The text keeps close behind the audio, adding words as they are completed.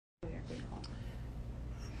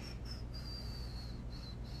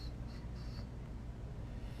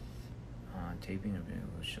Taping of video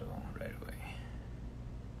will show right away.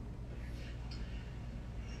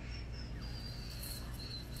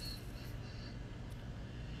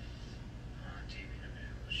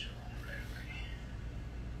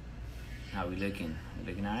 How we looking? We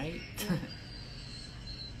looking alright?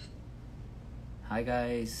 Hi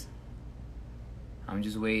guys. I'm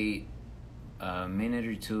just wait a minute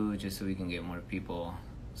or two just so we can get more people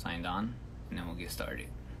signed on, and then we'll get started.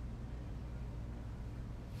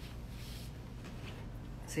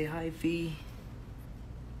 Say hi, Fee.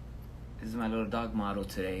 This is my little dog model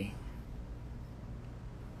today.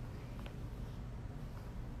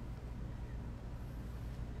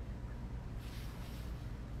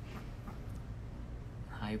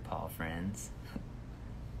 Hi, paw friends.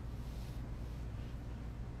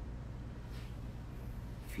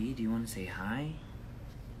 Fee, do you want to say hi?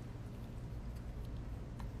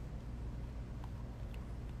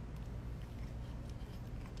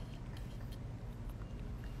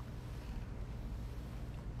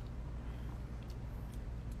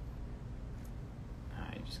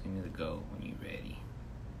 Just give me the go when you're ready.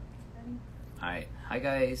 Alright, hi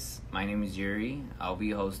guys, my name is Yuri. I'll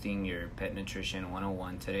be hosting your Pet Nutrition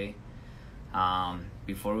 101 today.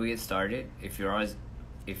 Before we get started, if you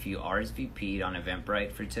RSVP'd on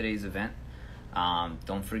Eventbrite for today's event,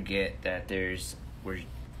 don't forget that we're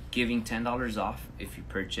giving $10 off if you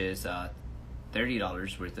purchase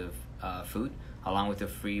 $30 worth of food along with a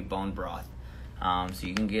free bone broth. So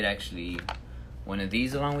you can get actually one of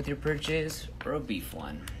these along with your purchase, or a beef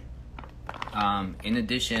one. In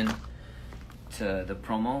addition to the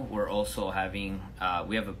promo, we're also having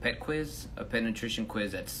we have a pet nutrition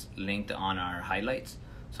quiz that's linked on our highlights.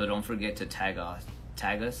 So don't forget to tag us.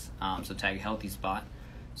 So tag Healthy Spot,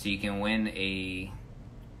 so you can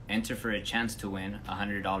enter for a chance to win a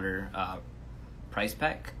 $100 prize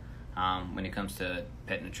pack when it comes to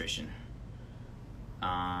pet nutrition.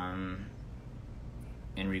 In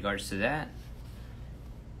regards to that,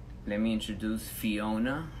 let me introduce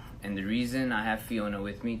Fiona. And the reason I have Fiona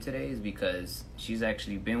with me today is because she's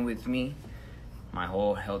actually been with me my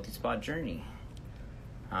whole Healthy Spot journey.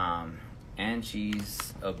 And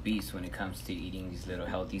she's a beast when it comes to eating these little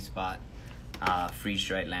Healthy Spot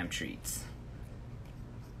freeze-dried lamb treats.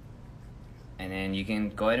 And then you can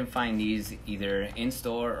go ahead and find these either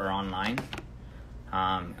in-store or online.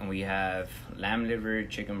 And we have lamb liver,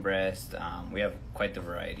 chicken breast. We have quite the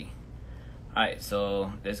variety. Alright,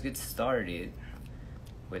 so let's get started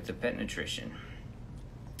with the pet nutrition.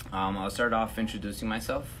 I'll start off introducing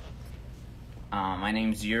myself. My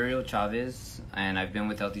name is Uriel Chavez, and I've been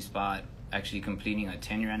with Healthy Spot, actually completing a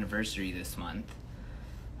 10-year anniversary this month.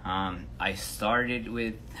 I started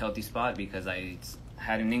with Healthy Spot because I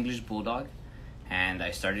had an English bulldog, and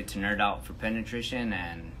I started to nerd out for pet nutrition,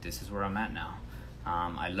 and this is where I'm at now.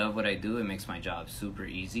 I love what I do. It makes my job super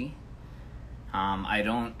easy. I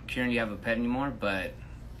don't currently have a pet anymore, but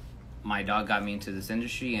my dog got me into this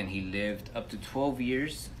industry, and he lived up to 12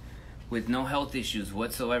 years with no health issues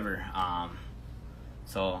whatsoever.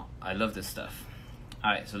 So I love this stuff.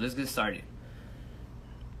 Alright, so let's get started.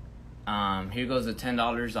 Here goes the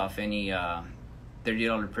 $10 off any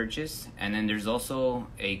 $30 purchase, and then there's also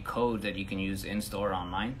a code that you can use in-store or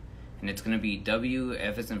online, and it's going to be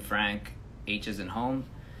WF as in Frank, H as in home,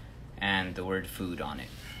 and the word food on it.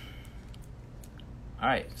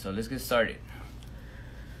 Alright, so let's get started.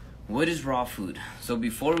 What is raw food? So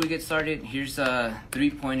before we get started, here's 3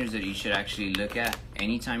 pointers that you should actually look at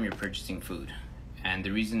anytime you're purchasing food. And the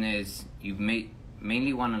reason is you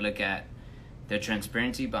mainly want to look at the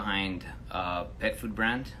transparency behind a pet food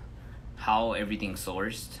brand, how everything's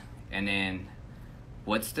sourced, and then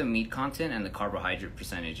what's the meat content and the carbohydrate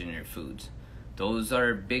percentage in your foods. Those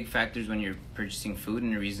are big factors when you're purchasing food,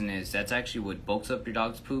 and the reason is that's actually what bulks up your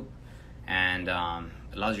dog's poop and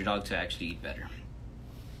allows your dog to actually eat better.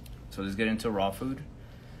 So let's get into raw food.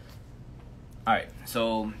 Alright,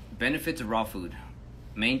 so benefits of raw food.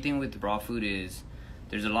 Main thing with raw food is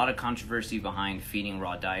there's a lot of controversy behind feeding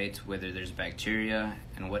raw diets, whether there's bacteria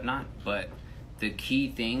and whatnot, but the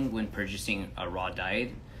key thing when purchasing a raw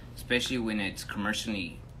diet, especially when it's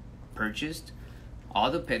commercially purchased, all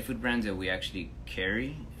the pet food brands that we actually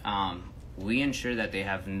carry, we ensure that they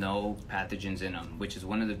have no pathogens in them, which is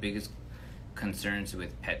one of the biggest concerns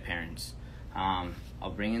with pet parents.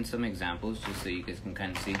 I'll bring in some examples just so you guys can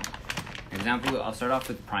kind of see. Example, I'll start off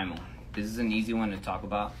with Primal. This is an easy one to talk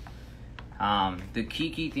about. The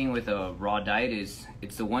key thing with a raw diet is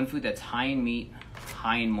it's the one food that's high in meat,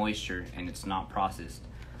 high in moisture, and it's not processed.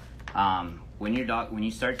 when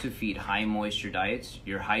you start to feed high moisture diets,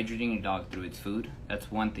 you're hydrating your dog through its food.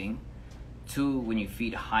 That's one thing. Two, when you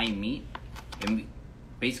feed high meat,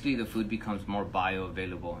 basically the food becomes more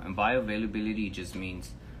bioavailable. And bioavailability just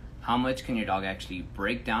means how much can your dog actually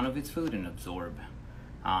break down of its food and absorb.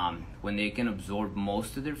 When they can absorb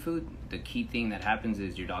most of their food, the key thing that happens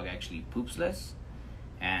is your dog actually poops less,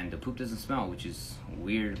 and the poop doesn't smell, which is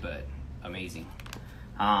weird but amazing.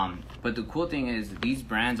 But the cool thing is these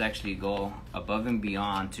brands actually go above and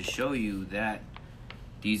beyond to show you that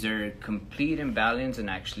these are complete and balanced and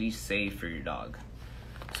actually safe for your dog.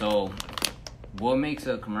 So what makes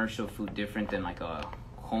a commercial food different than like a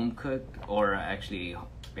home cooked or actually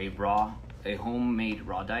a homemade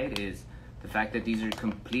raw diet is the fact that these are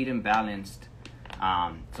complete and balanced.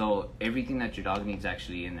 So everything that your dog needs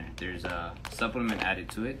actually in there. There's a supplement added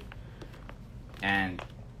to it, and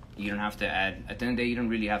you don't have to add, at the end of the day, you don't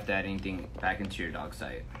really have to add anything back into your dog's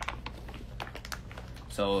diet.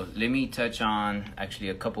 So let me touch on actually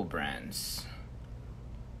a couple brands.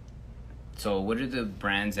 So what are the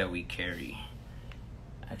brands that we carry?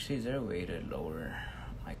 Actually, is there a way to lower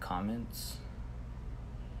my comments?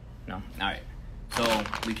 No? All right. So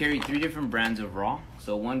we carry 3 different brands of raw.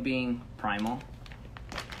 So one being Primal,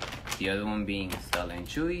 the other one being Stella and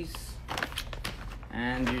Chewy's,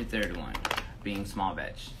 and your third one being Small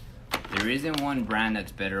Batch. There isn't one brand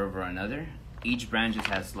that's better over another. Each brand just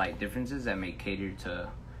has slight differences that may cater to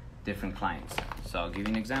different clients. So I'll give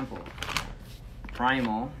you an example.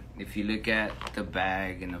 Primal, if you look at the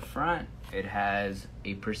bag in the front, it has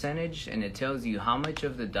a percentage and it tells you how much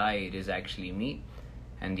of the diet is actually meat,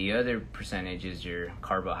 and the other percentage is your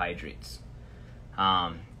carbohydrates.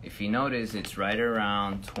 If you notice, it's right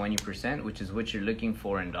around 20%, which is what you're looking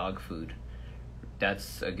for in dog food.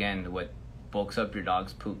 That's, again, what bulks up your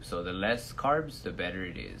dog's poop. So the less carbs, the better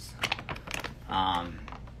it is.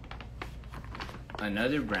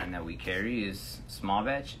 Another brand that we carry is Small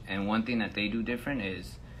Batch, and one thing that they do different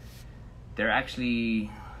is they're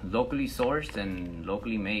actually locally sourced and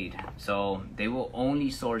locally made. So they will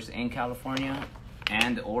only source in California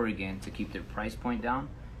and Oregon to keep their price point down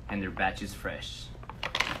and their batches fresh.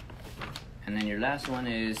 And then your last one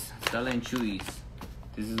is Stella and Chewy's.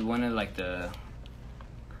 This is one of like the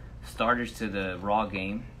starters to the raw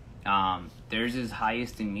game. Theirs is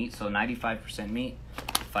highest in meat, so 95% meat,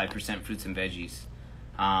 5% fruits and veggies.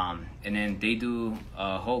 And then they do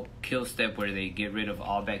a whole kill step where they get rid of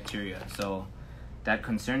all bacteria. So that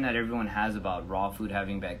concern that everyone has about raw food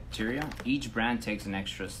having bacteria, each brand takes an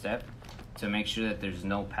extra step to make sure that there's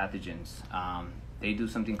no pathogens. They do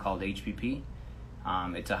something called HPP.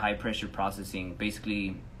 It's a high pressure processing.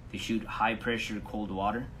 Basically, they shoot high pressure cold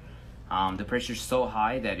water. The pressure is so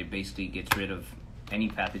high that it basically gets rid of any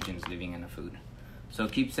pathogens living in the food. So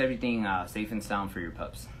it keeps everything safe and sound for your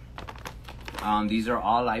pups. These are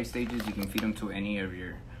all life stages. You can feed them to any of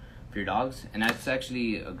your dogs, and that's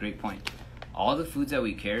actually a great point. All the foods that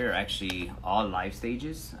we carry are actually all life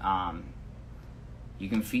stages. You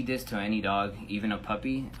can feed this to any dog, even a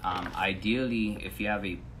puppy. Ideally, if you have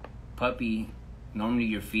a puppy, normally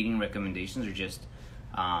your feeding recommendations are just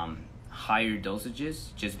higher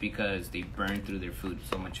dosages, just because they burn through their food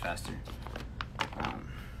so much faster.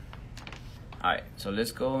 Alright, so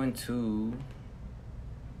let's go into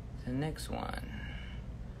the next one.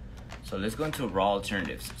 So let's go into raw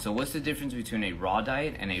alternatives. So what's the difference between a raw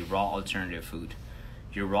diet and a raw alternative food?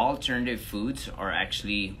 Your raw alternative foods are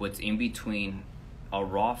actually what's in between a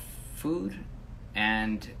raw food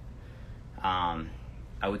and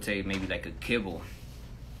I would say maybe like a kibble.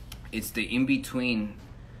 It's the in between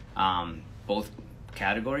both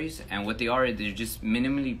categories, and what they are, they're just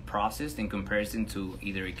minimally processed in comparison to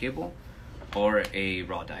either a kibble or a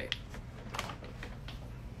raw diet.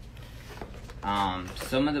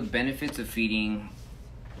 Some of the benefits of feeding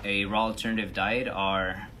a raw alternative diet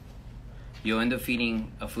are you'll end up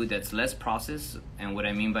feeding a food that's less processed, and what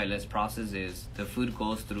I mean by less processed is the food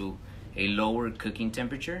goes through a lower cooking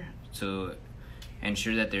temperature to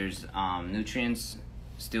ensure that there's nutrients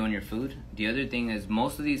still in your food. The other thing is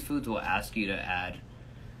most of these foods will ask you to add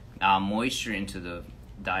moisture into the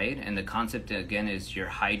diet, and the concept again is you're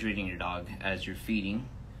hydrating your dog as you're feeding.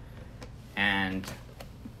 And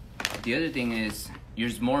the other thing is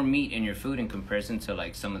there's more meat in your food in comparison to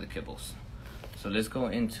like some of the kibbles. So let's go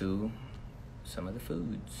into some of the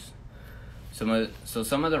foods. Some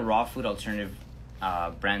of the raw food alternative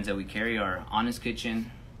brands that we carry are Honest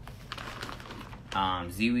Kitchen,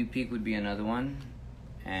 Ziwi Peak would be another one,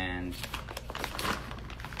 and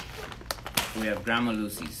we have Grandma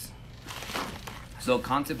Lucy's. So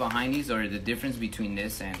concept behind these, or the difference between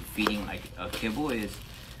this and feeding like a kibble, is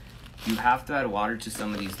you have to add water to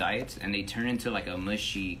some of these diets, and they turn into like a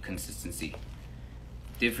mushy consistency.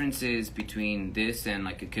 Differences between this and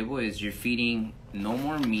like a kibble is you're feeding no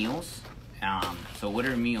more meals. So what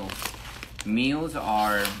are meals? Meals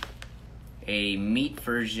are a meat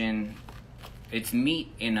version. It's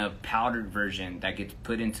meat in a powdered version that gets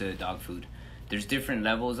put into dog food. There's different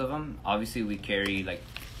levels of them. Obviously, we carry like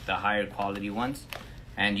the higher quality ones,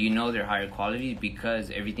 and you know they're higher quality because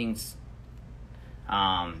everything's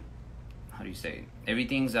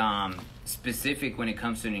everything's specific when it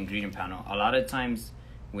comes to an ingredient panel. A lot of times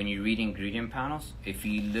when you read ingredient panels, if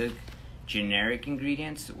you look generic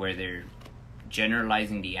ingredients where they're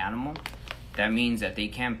generalizing the animal, that means that they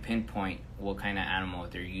can't pinpoint what kind of animal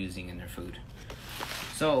they're using in their food.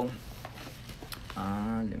 So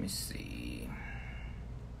let me see.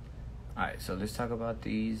 Alright, so let's talk about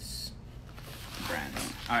these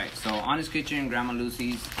brands. Alright, so Honest Kitchen, Grandma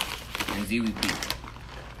Lucy's, and ZWP.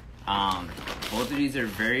 Both of these are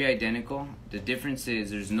very identical. The difference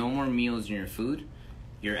is there's no more meals in your food.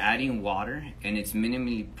 You're adding water, and it's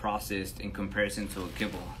minimally processed in comparison to a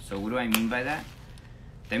kibble. So what do I mean by that?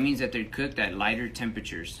 That means that they're cooked at lighter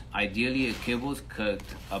temperatures. Ideally, a kibble is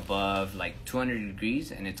cooked above like 200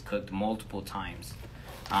 degrees, and it's cooked multiple times.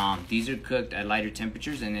 These are cooked at lighter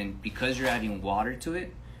temperatures, and then because you're adding water to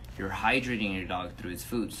it, you're hydrating your dog through its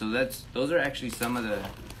food. So those are actually some of the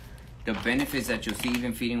benefits that you'll see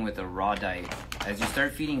even feeding with a raw diet. As you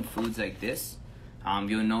start feeding foods like this,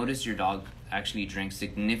 you'll notice your dog actually drinks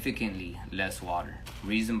significantly less water.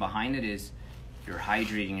 Reason behind it is you're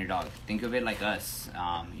hydrating your dog. Think of it like us.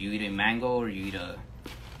 You eat a mango, or you eat a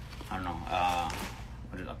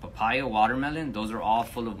papaya, watermelon. Those are all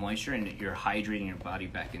full of moisture, and you're hydrating your body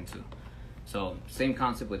back into. So same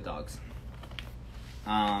concept with dogs.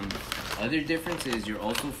 Other difference is you're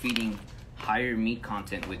also feeding higher meat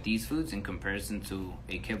content with these foods in comparison to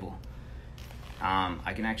a kibble.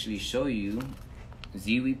 I can actually show you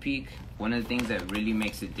ZWP. One of the things that really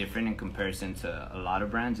makes it different in comparison to a lot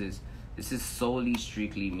of brands is this is solely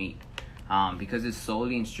strictly meat. Because it's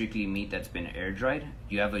solely and strictly meat that's been air dried,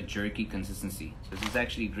 you have a jerky consistency. So this is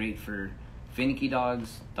actually great for finicky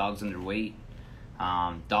dogs, dogs underweight,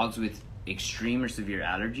 dogs with extreme or severe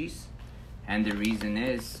allergies. And the reason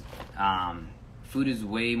is food is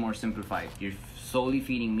way more simplified. You're solely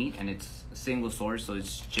feeding meat, and it's a single source, so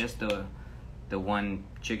it's just the one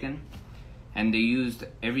chicken. And they used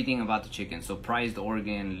everything about the chicken, so prized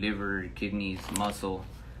organ, liver, kidneys, muscle,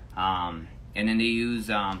 and then they use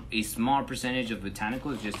a small percentage of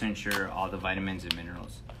botanicals just to ensure all the vitamins and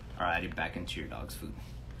minerals are added back into your dog's food.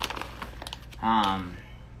 Alright,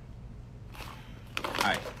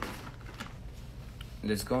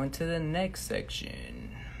 let's go into the next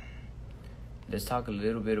section. Let's talk a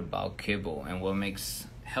little bit about kibble and what makes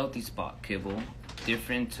Healthy Spot kibble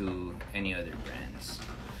different to any other brands.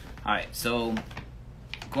 Alright, so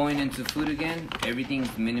going into food again, everything's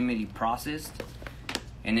minimally processed.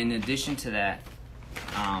 And in addition to that,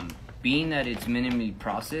 being that it's minimally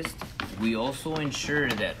processed, we also ensure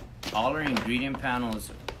that all our ingredient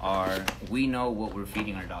panels we know what we're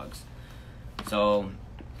feeding our dogs. So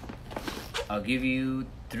I'll give you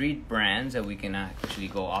 3 brands that we can actually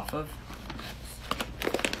go off of.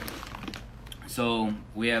 So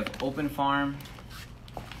we have Open Farm,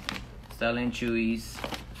 Stella & Chewy's,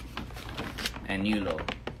 and Nulo.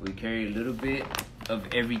 We carry a little bit of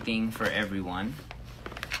everything for everyone.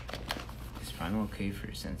 It's probably okay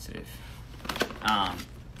for sensitive.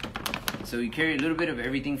 So we carry a little bit of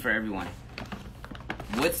everything for everyone.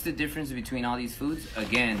 What's the difference between all these foods?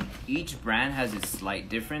 Again, each brand has its slight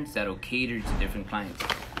difference that'll cater to different clients.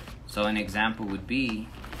 So an example would be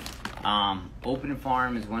Open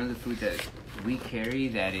Farm is one of the foods that we carry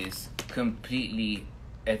that is completely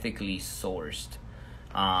ethically sourced.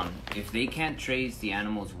 If they can't trace the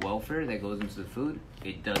animal's welfare that goes into the food,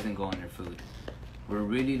 it doesn't go in their food. We're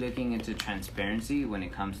really looking into transparency when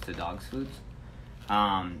it comes to dogs' foods.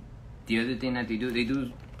 The other thing that they do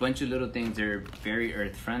a bunch of little things. They're very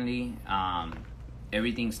earth friendly.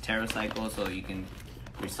 Everything's TerraCycle, so you can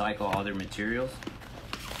recycle all their materials.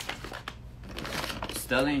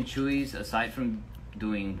 Stella & Chewy's, aside from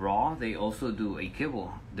doing raw, they also do a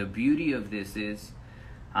kibble. The beauty of this is,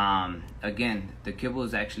 again, the kibble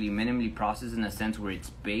is actually minimally processed in a sense where it's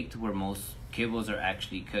baked, where most kibbles are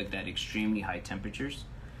actually cooked at extremely high temperatures.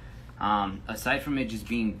 Aside from it just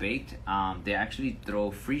being baked, they actually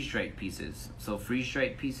throw freeze-dried pieces. So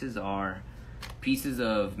freeze-dried pieces are pieces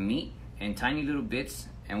of meat in tiny little bits,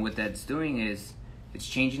 and what that's doing is it's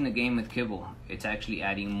changing the game with kibble. It's actually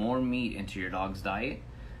adding more meat into your dog's diet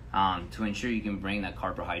to ensure you can bring that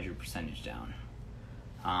carbohydrate percentage down.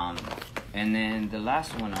 And then the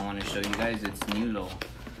last one I want to show you guys, it's Nulo.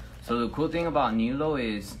 So the cool thing about Nulo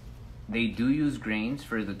is they do use grains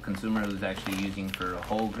for the consumer who's actually using for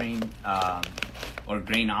whole grain or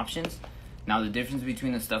grain options. Now the difference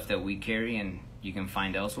between the stuff that we carry and you can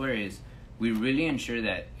find elsewhere is we really ensure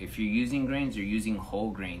that if you're using grains, you're using whole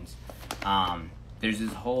grains. There's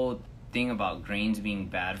this whole thing about grains being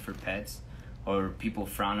bad for pets, or people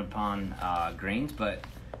frown upon grains, but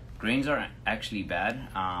grains are actually bad.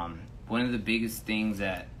 One of the biggest things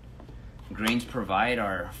that grains provide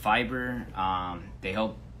are fiber. They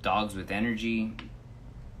help dogs with energy.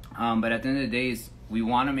 But at the end of the day, we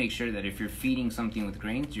want to make sure that if you're feeding something with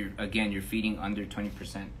grains, you're feeding under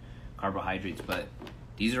 20% carbohydrates. But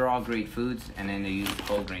these are all great foods, and then they use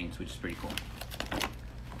whole grains, which is pretty cool.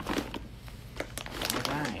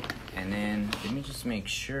 All right, and then let me just make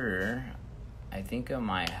sure. I think I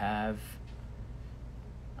might have.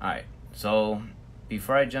 All right, so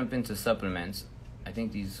before I jump into supplements, I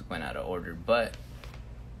think these went out of order, but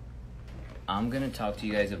I'm gonna talk to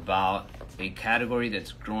you guys about a category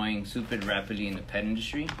that's growing super rapidly in the pet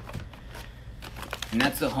industry, and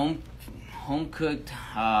that's the home cooked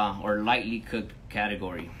or lightly cooked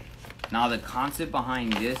category. Now the concept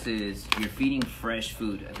behind this is you're feeding fresh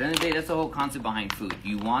food. At the end of the day, that's the whole concept behind food.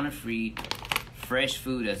 You want to feed fresh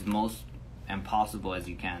food as most and possible as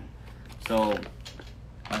you can. So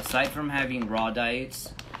aside from having raw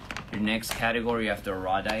diets, your next category after a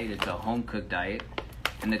raw diet is a home cooked diet.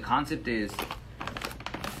 And the concept is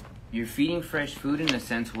you're feeding fresh food in a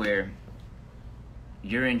sense where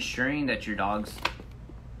you're ensuring that your dogs,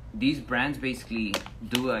 these brands basically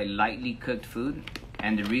do a lightly cooked food.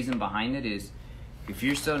 And the reason behind it is if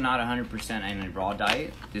you're still not 100% in a raw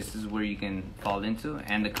diet, this is where you can fall into.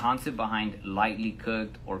 And the concept behind lightly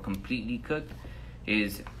cooked or completely cooked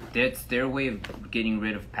is that's their way of getting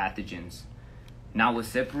rid of pathogens. Now what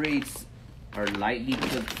separates our lightly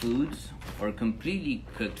cooked foods or completely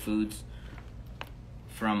cooked foods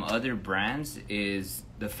from other brands is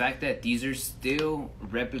the fact that these are still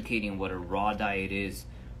replicating what a raw diet is,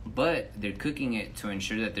 but they're cooking it to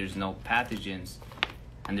ensure that there's no pathogens,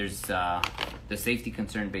 and there's the safety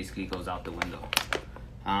concern basically goes out the window.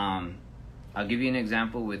 I'll give you an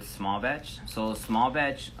example with small batch. So small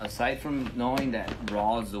batch, aside from knowing that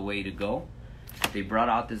raw is the way to go, they brought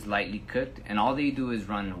out this lightly cooked, and all they do is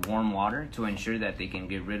run warm water to ensure that they can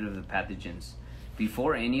get rid of the pathogens.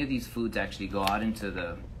 Before any of these foods actually go out into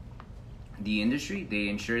the industry, they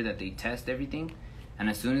ensure that they test everything, and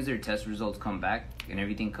as soon as their test results come back and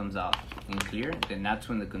everything comes out in clear, then that's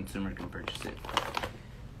when the consumer can purchase it.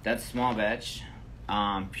 That's small batch.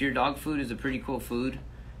 Pure Dog Food is a pretty cool food.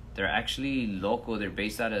 They're actually local. They're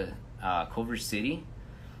based out of Culver City,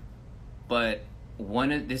 but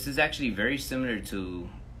this is actually very similar to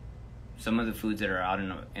some of the foods that are out in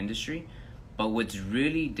the industry. But what's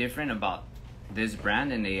really different about this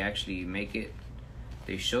brand, and they actually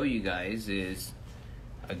they show you guys, is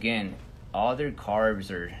again, all their carbs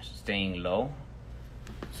are staying low.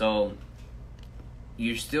 So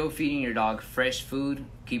you're still feeding your dog fresh food,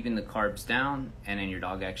 keeping the carbs down, and then your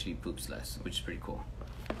dog actually poops less, which is pretty cool.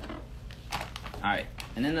 Alright,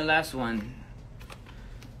 and then the last one,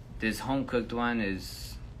 this home cooked one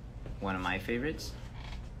is one of my favorites.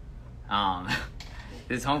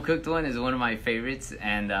 This home cooked one is one of my favorites,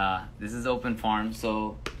 and this is Open Farm.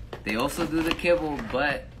 So they also do the kibble,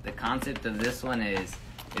 but the concept of this one is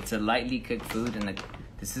it's a lightly cooked food, and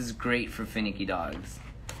this is great for finicky dogs.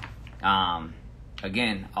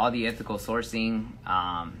 Again, all the ethical sourcing,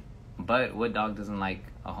 but what dog doesn't like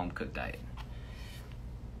a home cooked diet?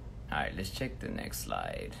 Alright, let's check the next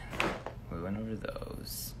slide. We went over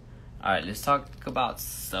those. Alright, let's talk about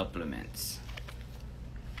supplements.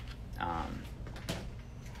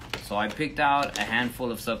 So I picked out a handful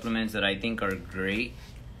of supplements that I think are great.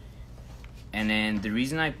 And then the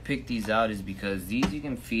reason I picked these out is because these you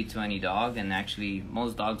can feed to any dog, and actually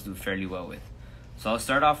most dogs do fairly well with. So I'll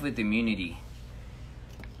start off with immunity.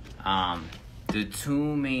 The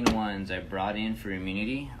two main ones I brought in for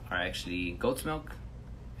immunity are actually goat's milk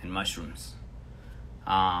and mushrooms.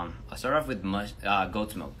 I'll start off with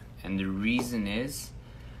goat's milk, and the reason is,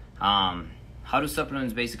 how do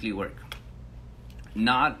supplements basically work?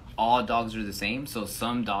 Not all dogs are the same, so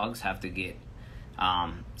some dogs have to get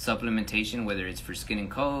supplementation, whether it's for skin and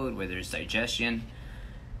coat, whether it's digestion.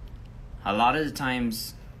 A lot of the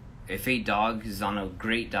times, if a dog is on a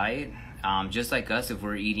great diet, just like us, if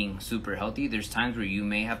we're eating super healthy, there's times where you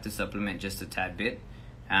may have to supplement just a tad bit,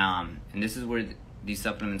 and this is where these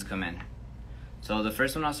supplements come in. So the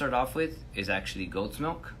first one I'll start off with is actually goat's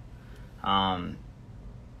milk. The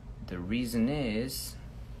reason is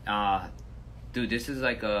dude, this is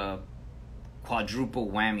like a quadruple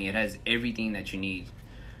whammy. It has everything that you need.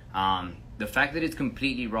 The fact that it's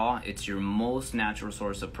completely raw, it's your most natural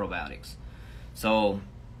source of probiotics. So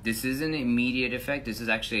this is an immediate effect. This is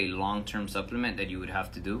actually a long-term supplement that you would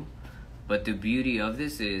have to do. But the beauty of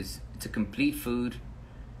this is it's a complete food.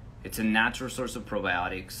 It's a natural source of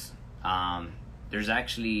probiotics. There's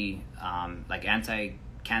actually like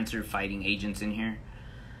anti-cancer fighting agents in here.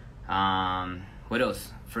 What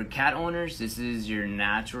else? For cat owners, this is your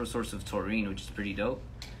natural source of taurine, which is pretty dope.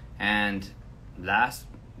 And last,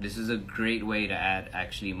 this is a great way to add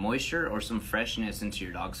actually moisture or some freshness into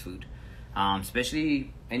your dog's food.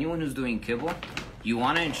 Especially anyone who's doing kibble, you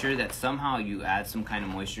want to ensure that somehow you add some kind of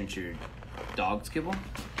moisture into your dog's kibble.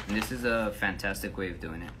 And this is a fantastic way of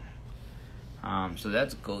doing it. So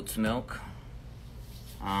that's goat's milk.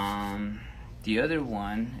 The other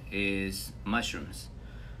one is mushrooms.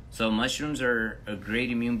 So mushrooms are a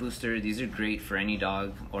great immune booster. These are great for any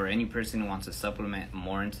dog or any person who wants to supplement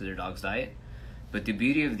more into their dog's diet. But the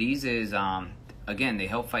beauty of these is, again, they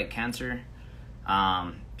help fight cancer.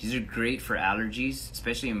 These are great for allergies,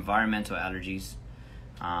 especially environmental allergies.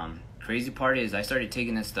 Crazy part is I started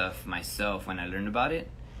taking this stuff myself when I learned about it,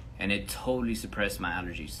 and it totally suppressed my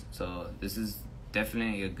allergies. So this is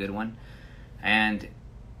definitely a good one. And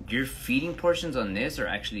your feeding portions on this are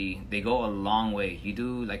actually, they go a long way. You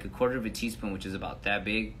do like a quarter of a teaspoon, which is about that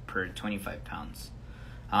big, per 25 pounds.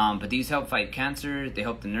 But these help fight cancer. They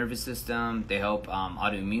help the nervous system. They help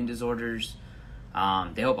autoimmune disorders.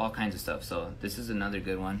 They help all kinds of stuff. So this is another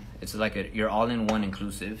good one. It's like your all-in-one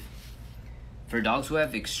inclusive. For dogs who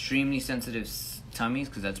have extremely sensitive tummies,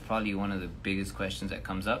 because that's probably one of the biggest questions that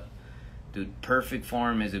comes up, dude, Perfect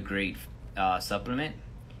Form is a great supplement.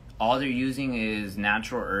 All they're using is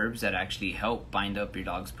natural herbs that actually help bind up your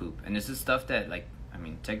dog's poop. And this is stuff that, like, I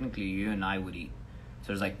mean, technically you and I would eat. So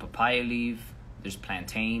there's like papaya leaf, there's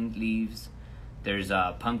plantain leaves, there's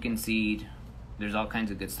pumpkin seed, there's all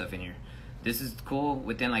kinds of good stuff in here. This is cool.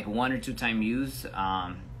 Within like 1 or 2 time use,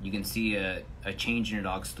 you can see a change in your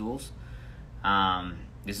dog's stools.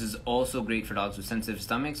 This is also great for dogs with sensitive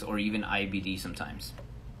stomachs or even IBD sometimes.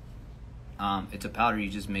 It's a powder,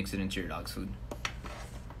 you just mix it into your dog's food.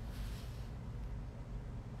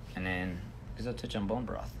 And then, because I'll touch on bone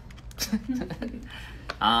broth.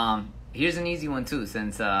 Here's an easy one too,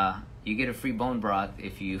 since you get a free bone broth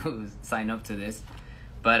if you sign up to this.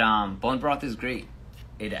 But bone broth is great.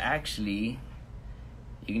 It actually,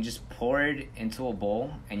 you can just pour it into a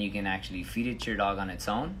bowl and you can actually feed it to your dog on its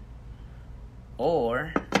own.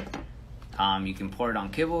 Or you can pour it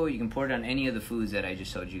on kibble, you can pour it on any of the foods that I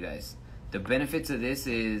just showed you guys. The benefits of this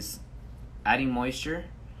is adding moisture.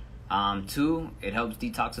 2, it helps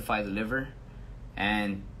detoxify the liver.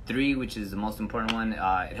 And 3, which is the most important one,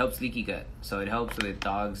 it helps leaky gut. So it helps with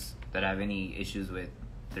dogs that have any issues with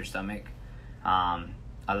their stomach.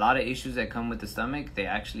 A lot of issues that come with the stomach, they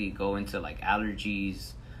actually go into like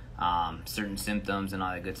allergies, certain symptoms and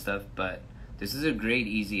all that good stuff. But this is a great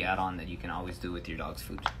easy add-on that you can always do with your dog's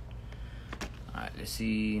food. Alright, let's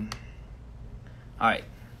see. Alright,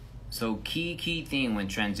 so key thing when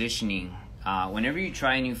transitioning, whenever you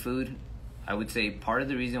try new food, I would say part of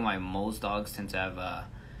the reason why most dogs tend to have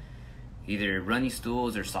either runny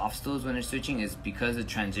stools or soft stools when they're switching is because the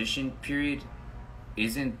transition period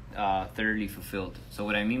isn't thoroughly fulfilled. So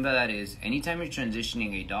what I mean by that is anytime you're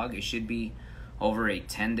transitioning a dog, it should be over a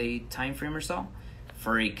 10-day time frame or so.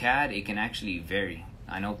 For a cat, it can actually vary.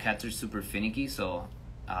 I know cats are super finicky, so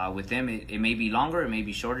with them it may be longer, it may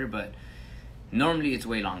be shorter, but normally it's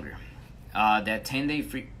way longer. That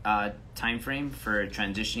 10-day time frame for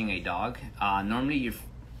transitioning a dog, normally your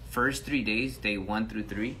first 3 days, day 1 through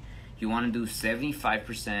 3, you want to do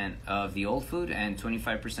 75% of the old food and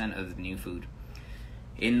 25% of the new food.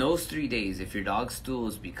 In those 3 days, if your dog's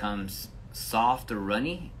stools becomes soft or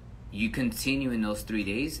runny, you continue in those 3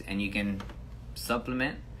 days and you can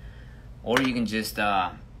supplement, or you can just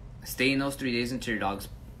stay in those 3 days until your dog's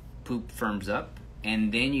poop firms up,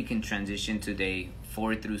 and then you can transition to day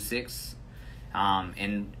 4 through 6.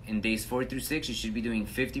 And in days 4 through 6, you should be doing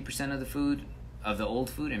 50% of the food, of the old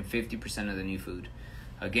food, and 50% of the new food.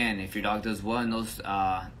 Again, if your dog does well in those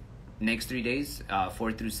next 3 days,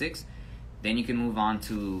 4 through 6, then you can move on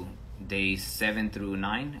to days 7 through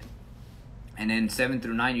 9. And then 7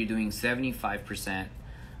 through 9, you're doing 75%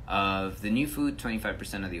 of the new food,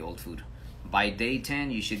 25% of the old food. By day 10,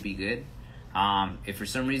 you should be good. If for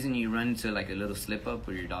some reason you run into like a little slip up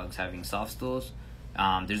where your dog's having soft stools,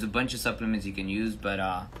 there's a bunch of supplements you can use, but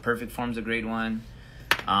Perfect Form's a great one.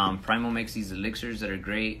 Primal makes these elixirs that are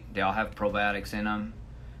great. They all have probiotics in them.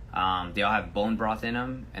 They all have bone broth in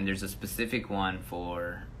them, and there's a specific one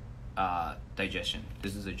for digestion.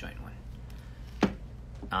 This is a joint one.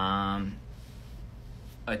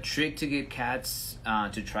 A trick to get cats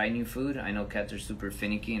to try new food, I know cats are super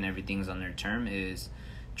finicky and everything's on their term, is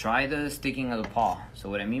try the sticking of the paw. So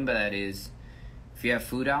what I mean by that is, if you have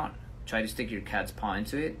food out, try to stick your cat's paw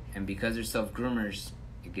into it, and because they're self-groomers,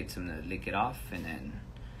 it gets them to lick it off, and then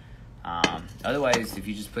otherwise, if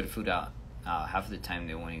you just put food out, half of the time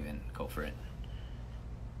they won't even go for it.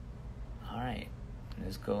 Alright,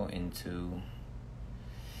 let's go into...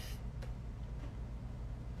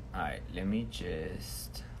 Alright, let me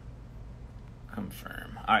just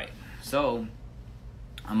confirm. Alright, so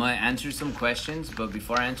I'm going to answer some questions, but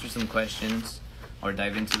before I answer some questions or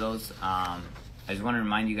dive into those, I just want to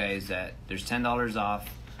remind you guys that there's $10 off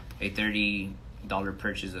a $30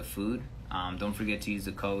 purchase of food. Don't forget to use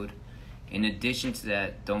the code. In addition to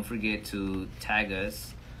that, don't forget to tag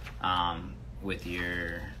us with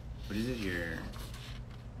your, your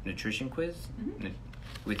nutrition quiz? Mm-hmm.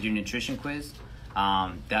 With your nutrition quiz.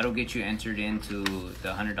 That'll get you entered into the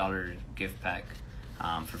 $100 gift pack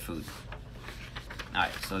for food.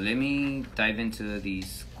 Alright, so let me dive into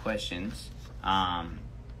these questions.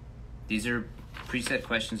 These are preset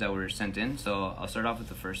questions that were sent in, so I'll start off with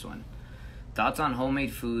the first one. Thoughts on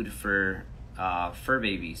homemade food for fur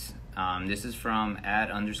babies? This is from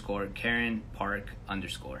 @_Karen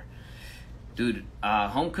Park_. Dude,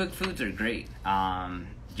 home cooked foods are great.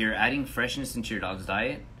 You're adding freshness into your dog's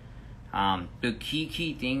diet. The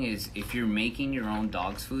key thing is, if you're making your own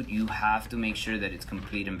dog's food, you have to make sure that it's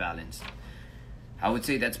complete and balanced. I would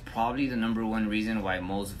say that's probably the number one reason why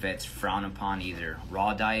most vets frown upon either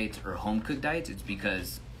raw diets or home cooked diets. It's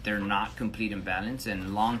because they're not complete and balanced,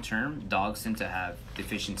 and long term, dogs tend to have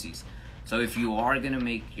deficiencies. So if you are going to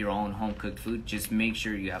make your own home cooked food, just make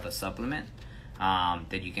sure you have a supplement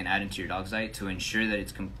that you can add into your dog's diet to ensure that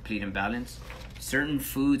it's complete and balanced. Certain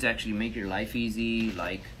foods actually make your life easy,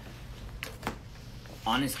 like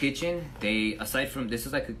Honest Kitchen. They, aside from, this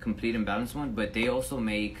is like a complete and balanced one, but they also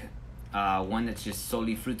make one that's just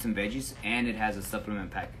solely fruits and veggies, and it has a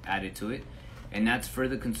supplement pack added to it, and that's for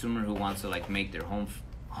the consumer who wants to like make their home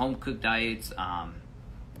cooked diets,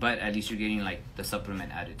 but at least you're getting like the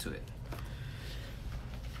supplement added to it.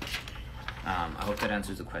 I hope that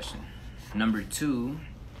answers the question. Number 2,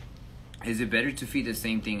 is it better to feed the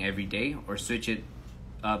same thing every day or switch it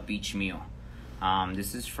up each meal?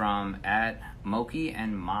 This is from @Moki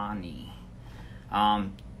and Mani.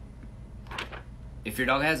 If your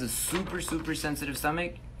dog has a super sensitive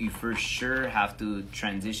stomach, you for sure have to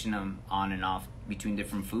transition them on and off between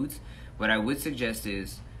different foods. What I would suggest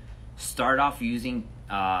is start off using,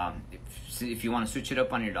 if you want to switch it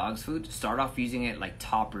up on your dog's food, start off using it like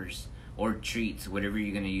toppers or treats, whatever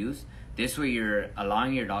you're going to use. This way you're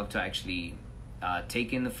allowing your dog to actually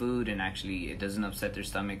take in the food, and actually it doesn't upset their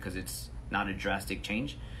stomach because it's not a drastic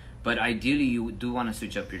change. But ideally you do want to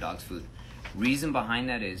switch up your dog's food. Reason behind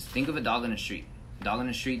that is, think of a dog on the street. Dog on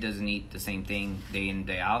the street doesn't eat the same thing day in,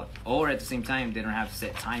 day out, or at the same time, they don't have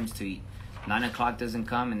set times to eat. 9 o'clock doesn't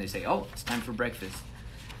come and they say, oh, it's time for breakfast.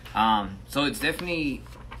 So it's definitely,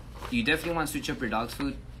 you definitely want to switch up your dog's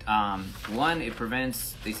food. One,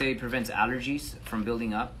 they say it prevents allergies from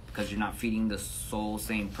building up because you're not feeding the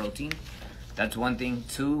same protein. That's one thing.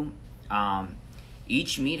 2,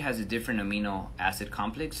 each meat has a different amino acid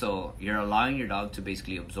complex, so you're allowing your dog to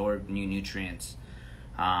basically absorb new nutrients.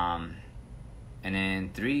 And then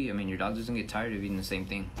 3, I mean, your dog doesn't get tired of eating the same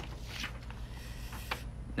thing.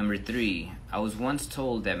 Number 3, I was once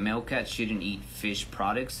told that male cats shouldn't eat fish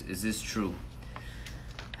products. Is this true?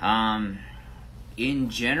 In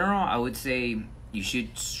general, I would say you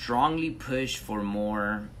should strongly push for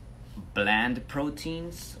more bland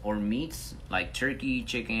proteins or meats like turkey,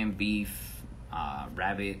 chicken, beef,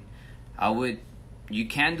 rabbit. You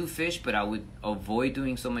can do fish, but I would avoid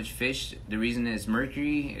doing so much fish. The reason is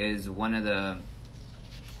mercury is one of the,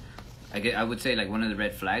 I would say like one of the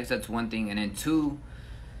red flags. That's one thing. And then 2,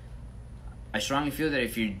 I strongly feel that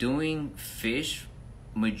if you're doing fish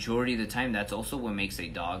majority of the time, that's also what makes a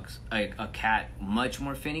cat much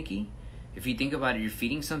more finicky. If you think about it, you're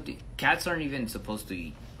feeding something. Cats aren't even supposed to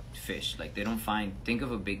eat fish. Like, they don't think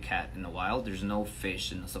of a big cat in the wild. There's no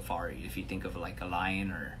fish in the safari if you think of like a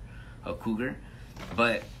lion or a cougar.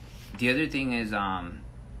 But the other thing is,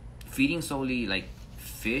 feeding solely like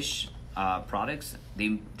fish products,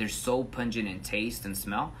 they're so pungent in taste and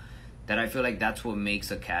smell that I feel like that's what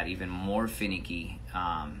makes a cat even more finicky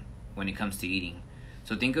when it comes to eating.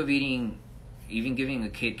 So think of even giving a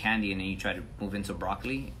kid candy and then you try to move into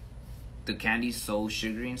broccoli. The candy's so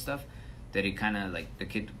sugary and stuff that it kind of like, the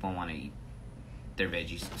kid won't want to eat their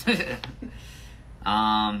veggies.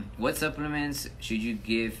 What supplements should you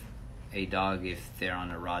give a dog if they're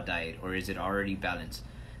on a raw diet, or is it already balanced?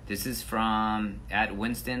 This is from at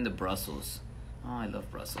Winston the Brussels. Oh, I love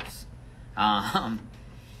Brussels.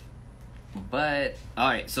 But all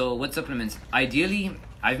right, so what supplements? Ideally,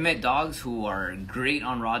 I've met dogs who are great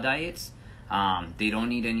on raw diets. They don't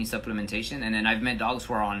need any supplementation, and then I've met dogs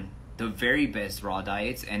who are on the very best raw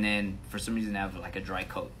diets, and then for some reason they have like a dry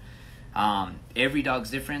coat. Every dog's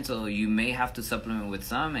different, so you may have to supplement with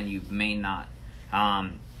some, and you may not.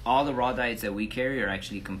 All the raw diets that we carry are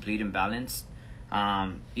actually complete and balanced.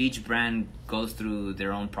 Each brand goes through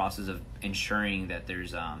their own process of ensuring that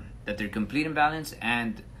that they're complete and balanced,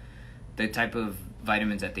 and the type of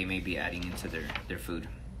vitamins that they may be adding into their food.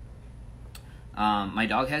 My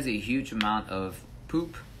dog has a huge amount of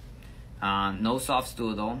poop. No soft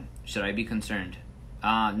stool though. Should I be concerned?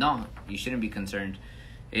 No, you shouldn't be concerned.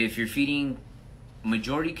 If you're feeding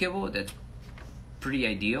majority kibble, that's pretty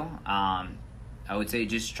ideal. I would say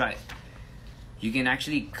just try. You can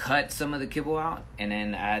actually cut some of the kibble out and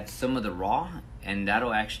then add some of the raw, and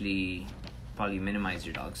that'll actually probably minimize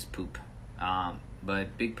your dog's poop.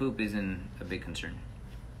 But big poop isn't a big concern.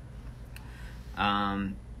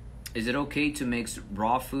 Is it okay to mix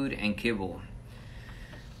raw food and kibble?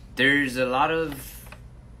 There's a lot of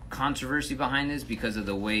controversy behind this because of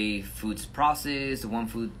the way food's processed. One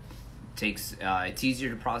food takes it's easier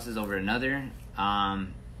to process over another.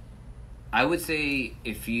 I would say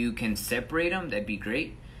if you can separate them, that'd be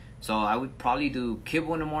great. So I would probably do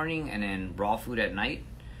kibble in the morning and then raw food at night.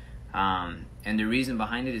 And the reason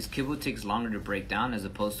behind it is kibble takes longer to break down as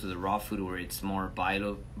opposed to the raw food, where it's more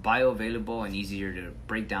bioavailable and easier to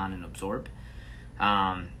break down and absorb.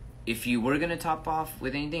 If you were gonna top off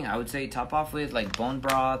with anything, I would say top off with like bone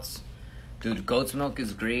broths. Dude, goat's milk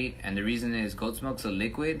is great, and the reason is goat's milk's a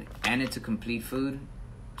liquid and it's a complete food.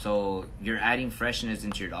 So you're adding freshness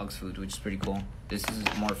into your dog's food, which is pretty cool. This is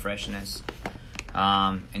more freshness.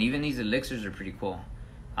 And even these elixirs are pretty cool.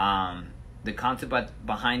 The concept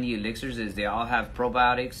behind the elixirs is they all have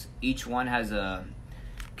probiotics. Each one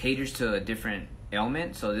caters to a different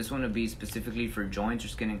ailment. So this one would be specifically for joints or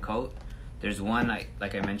skin and coat. There's one,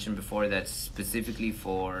 like I mentioned before, that's specifically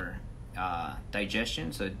for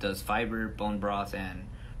digestion. So it does fiber, bone broth, and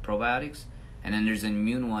probiotics. And then there's an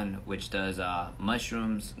immune one, which does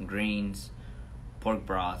mushrooms, greens, pork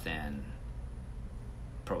broth, and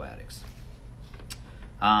probiotics.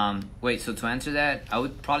 So to answer that, I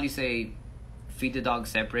would probably say feed the dog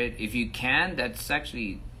separate. If you can, that's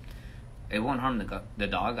actually, it won't harm the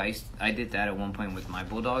dog. I did that at one point with my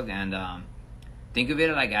bulldog, and think of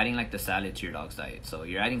it like adding like the salad to your dog's diet. So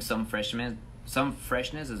you're adding some freshness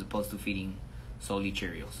as opposed to feeding solely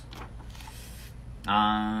Cheerios.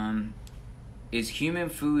 Is human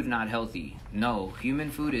food not healthy? No, human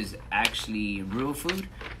food is actually real food,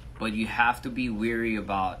 but you have to be wary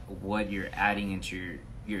about what you're adding into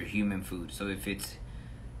your human food. So if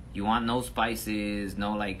you want no spices,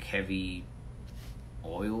 no like heavy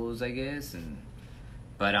oils, I guess,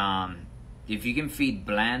 but if you can feed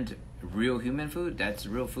bland real human food, that's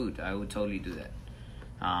real food. I would totally do that.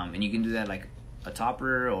 And you can do that like a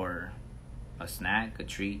topper or a snack, a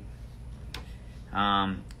treat.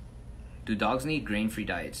 Do dogs need grain-free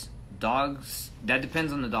diets? Dogs, that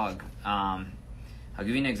depends on the dog. I'll give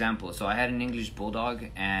you an example. So I had an English bulldog,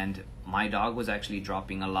 and my dog was actually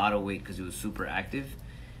dropping a lot of weight because he was super active.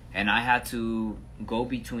 And I had to go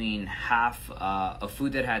between half a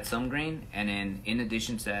food that had some grain, and then in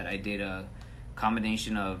addition to that, I did a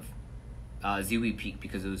combination of Ziwi Peak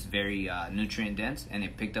because it was very nutrient dense, and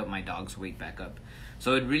it picked up my dog's weight back up.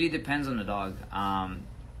 So it really depends on the dog.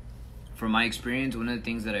 From my experience, one of the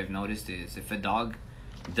things that I've noticed is if a dog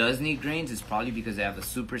does need grains, it's probably because they have a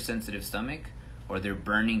super sensitive stomach or they're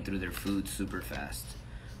burning through their food super fast.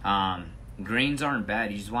 Grains aren't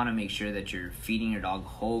bad. You just want to make sure that you're feeding your dog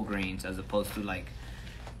whole grains as opposed to like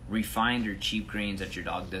refined or cheap grains that your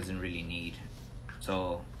dog doesn't really need.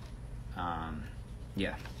 So,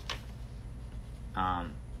 yeah.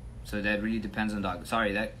 So that really depends on the dog.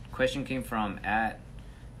 Sorry, that question came from at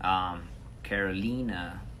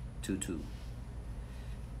Carolina 22.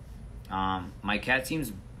 My cat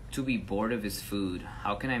seems to be bored of his food.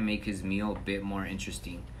 How can I make his meal a bit more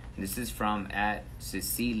interesting? This is from at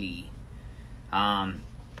Cecily. How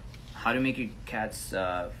to make your cat's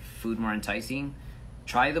food more enticing?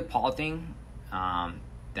 Try the paw thing.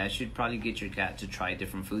 That should probably get your cat to try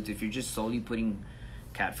different foods. If you're just solely putting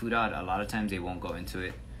cat food out, a lot of times they won't go into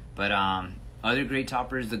it. But other great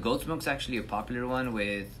toppers, the goat's milk's actually a popular one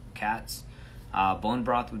with cats. Bone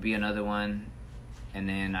broth would be another one. And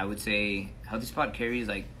then I would say Healthy Spot carries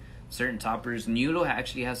like certain toppers. Nulo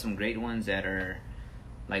actually has some great ones that are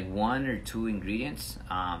like 1 or 2 ingredients,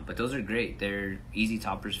 but those are great. They're easy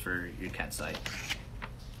toppers for your cat's side.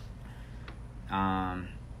 All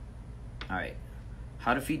right,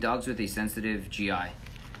 how to feed dogs with a sensitive GI.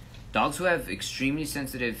 Dogs who have extremely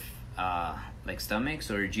sensitive like stomachs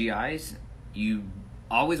or GIs, you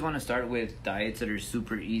always want to start with diets that are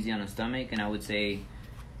super easy on the stomach, and I would say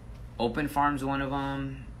Open Farm's one of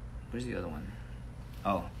them. Where's the other one?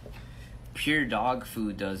 Oh, Pure Dog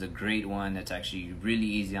Food does a great one that's actually really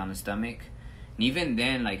easy on the stomach. And even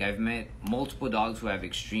then, like, I've met multiple dogs who have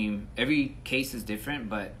extreme, every case is different,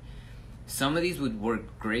 but some of these would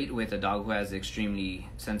work great with a dog who has extremely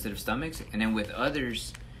sensitive stomachs. And then with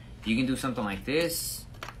others, you can do something like this,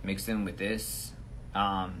 mix them with this.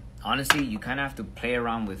 Honestly, you kind of have to play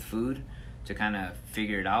around with food to kind of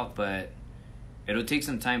figure it out, but it'll take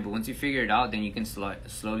some time. But once you figure it out, then you can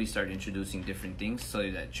slowly start introducing different things so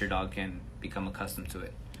that your dog can become accustomed to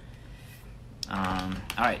it. All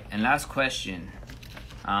right, and last question.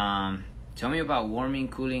 Tell me about warming,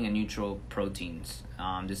 cooling, and neutral proteins.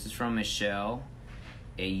 This is from Michelle,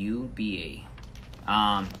 AUBA.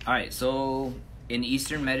 All right, so in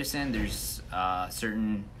Eastern medicine, there's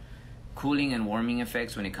certain cooling and warming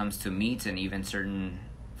effects when it comes to meats and even certain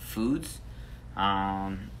foods.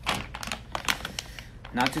 Not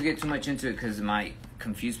to get too much into it because it might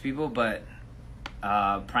confuse people, but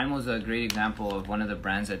Primal's a great example of one of the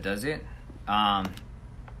brands that does it.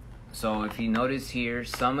 So if you notice here,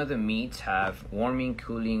 some of the meats have warming,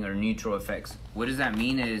 cooling, or neutral effects. What does that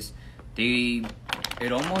mean is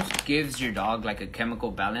it almost gives your dog like a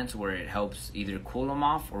chemical balance where it helps either cool them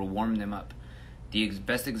off or warm them up. The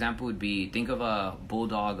best example would be, think of a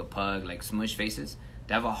bulldog, a pug, like smush faces.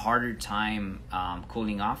 They have a harder time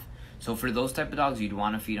cooling off. So for those type of dogs, you'd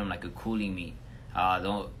want to feed them like a cooling meat.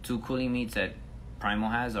 The 2 cooling meats that Primal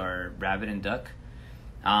has are rabbit and duck.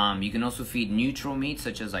 You can also feed neutral meats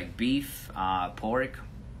such as like beef, pork.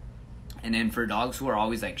 And then for dogs who are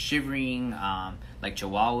always like shivering, like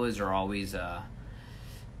Chihuahuas are always, I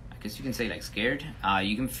guess you can say like scared,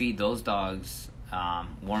 you can feed those dogs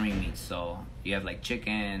warming meats. So you have like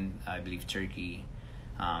chicken, I believe turkey,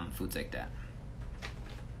 foods like that.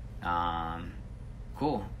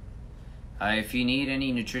 Cool. If you need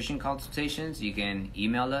any nutrition consultations, you can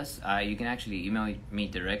email us. You can actually email me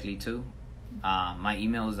directly too. My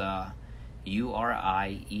email is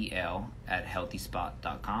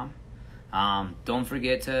uriel@healthyspot.com. Don't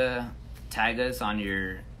forget to tag us on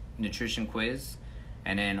your nutrition quiz,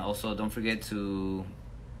 and then also don't forget to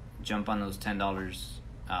jump on those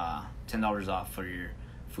 $10 off for your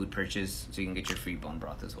food purchase, so you can get your free bone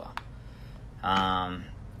broth as well.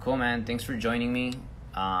 Cool, man. Thanks for joining me.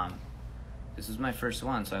 This is my first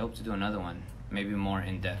one, so I hope to do another one, maybe more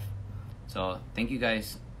in depth. So thank you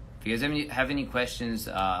guys. If you guys have any questions,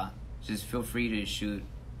 just feel free to shoot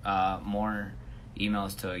more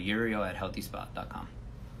emails to uriel@healthyspot.com.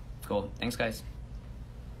 Cool. Thanks, guys.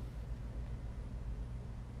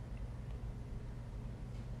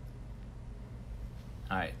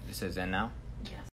 All right, this says end now. Yes.